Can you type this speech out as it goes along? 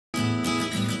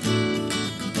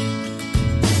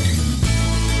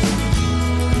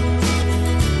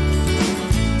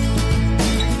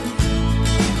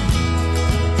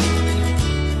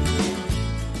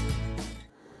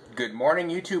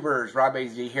Morning YouTubers,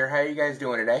 Pb&J here. How are you guys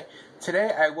doing today?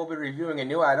 Today I will be reviewing a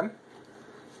new item.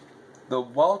 The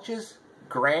Welch'S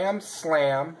Graham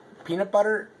Slam peanut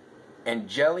butter and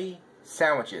jelly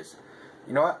sandwiches.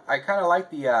 You know what? I kind of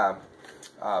like the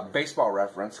baseball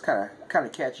reference. Kind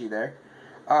of catchy there.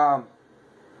 I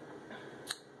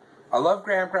love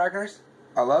graham crackers.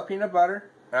 I love peanut butter.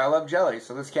 And I love jelly,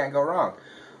 so this can't go wrong.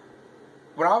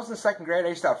 When I was in second grade, I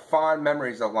used to have fond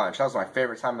memories of lunch. That was my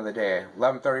favorite time of the day.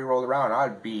 11:30 rolled around,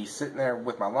 I'd be sitting there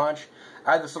with my lunch.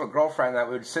 I had this little girlfriend that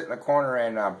would sit in the corner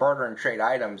and barter and trade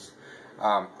items.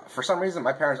 For some reason,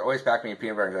 my parents always packed me a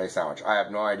peanut butter and jelly sandwich. I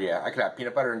have no idea. I could have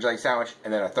peanut butter and jelly sandwich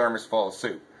and then a thermos full of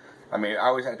soup. I mean, I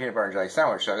always had a peanut butter and jelly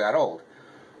sandwich, so I got old.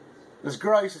 This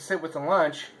girl I used to sit with at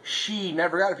lunch, she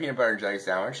never got a peanut butter and jelly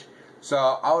sandwich. So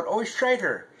I would always trade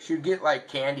her. She would get like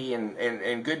candy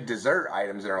and good dessert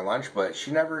items in her lunch, but she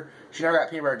never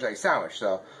got peanut butter and jelly sandwich.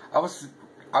 So I was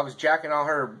jacking all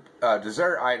her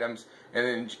dessert items, and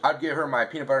then I'd give her my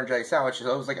peanut butter and jelly sandwich.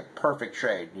 So it was like a perfect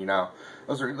trade, you know.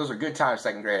 Those were good times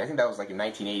second grade. I think that was like in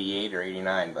 1988 or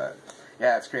 89, but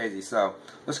yeah, it's crazy. So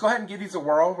let's go ahead and give these a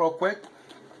whirl real quick.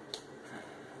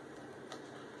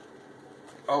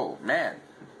 Oh man.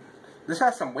 This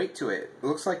has some weight to it. It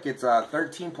looks like it's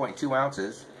 13.2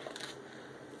 ounces.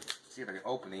 Let's see if I can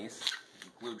open these.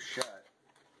 Glued shut.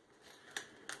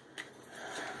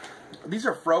 These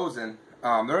are frozen.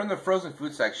 They're in the frozen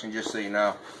food section, just so you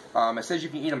know. It says you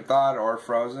can eat them thawed or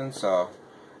frozen, so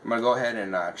I'm gonna go ahead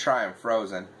and try them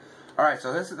frozen. All right,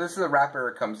 so this is the wrapper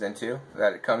it comes into.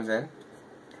 It comes in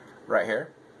right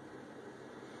here.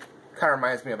 Kind of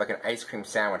reminds me of like an ice cream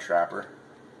sandwich wrapper.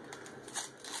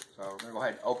 So we're going to go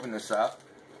ahead and open this up.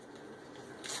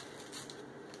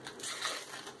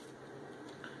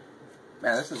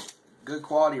 Man, this is good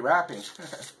quality wrapping.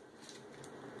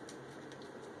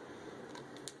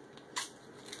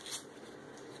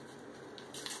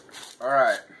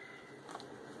 Alright.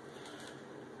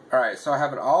 Alright, so I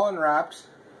have it all unwrapped.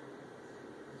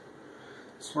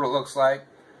 This is what it looks like.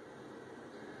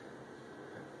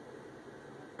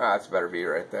 Ah, that's a better view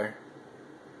right there.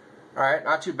 Alright,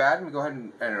 not too bad. Let me go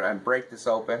ahead and break this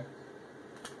open.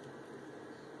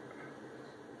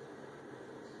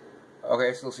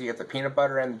 Okay, so you get the peanut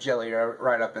butter and the jelly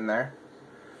right up in there.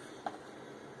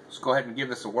 Let's go ahead and give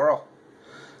this a whirl.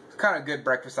 It's kind of a good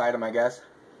breakfast item, I guess.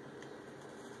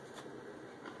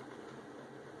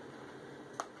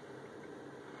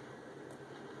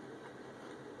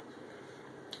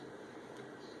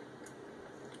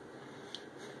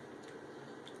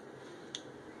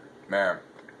 Man.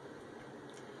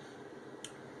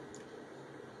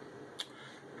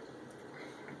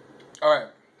 Alright,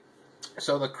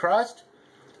 so the crust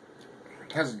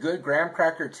has a good graham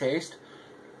cracker taste.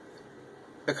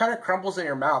 It kind of crumbles in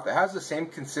your mouth. It has the same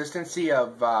consistency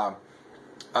of I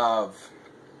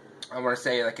want to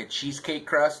say like a cheesecake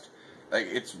crust. Like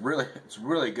it's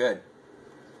really good.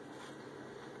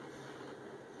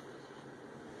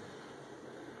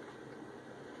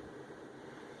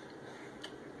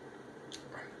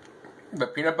 The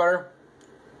peanut butter,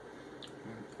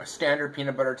 a standard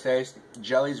peanut butter taste.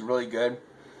 Jelly's really good.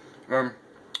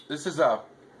 This is a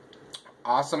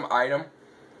awesome item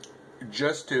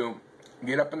just to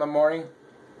get up in the morning,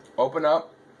 open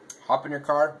up, hop in your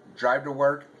car, drive to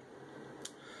work.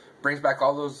 Brings back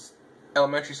all those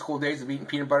elementary school days of eating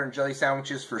peanut butter and jelly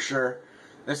sandwiches for sure.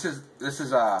 This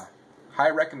is a high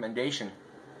recommendation.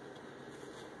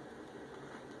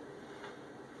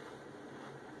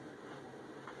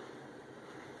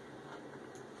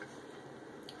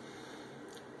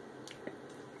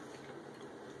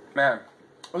 Man,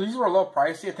 well, these were a little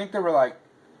pricey. I think they were like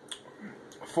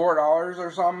 $4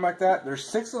 or something like that. There's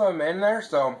 6 of them in there,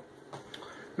 so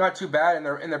not too bad, and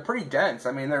they're pretty dense.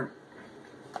 I mean, they're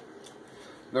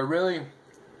really,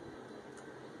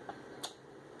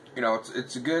 you know,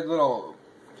 it's a good little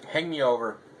hang me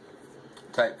over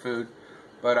type food,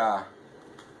 but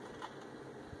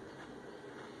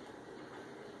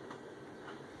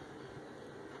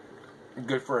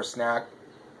good for a snack,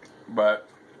 but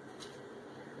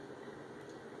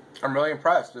I'm really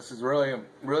impressed. This is really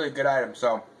a good item.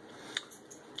 So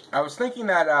I was thinking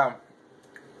that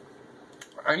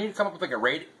I need to come up with like a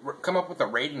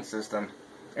rating system.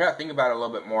 I gotta think about it a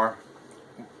little bit more.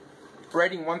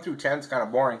 Rating 1 through 10 is kind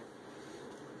of boring,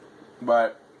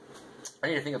 but I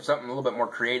need to think of something a little bit more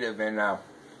creative and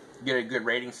get a good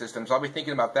rating system. So I'll be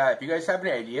thinking about that. If you guys have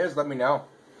any ideas, let me know.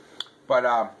 But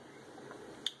I'll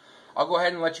go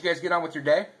ahead and let you guys get on with your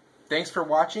day. Thanks for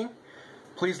watching.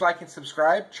 Please like and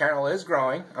subscribe. Channel is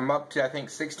growing. I'm up to, I think,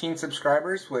 16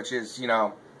 subscribers, which is, you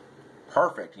know,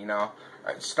 perfect, you know.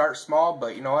 I start small,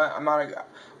 but you know what?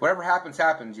 Whatever happens,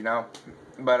 happens, you know.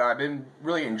 But I've been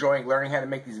really enjoying learning how to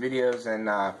make these videos, and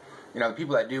you know, the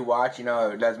people that do watch, you know,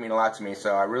 it does mean a lot to me,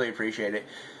 so I really appreciate it.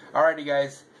 Alrighty,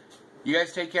 guys. You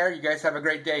guys take care. You guys have a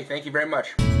great day. Thank you very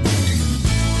much.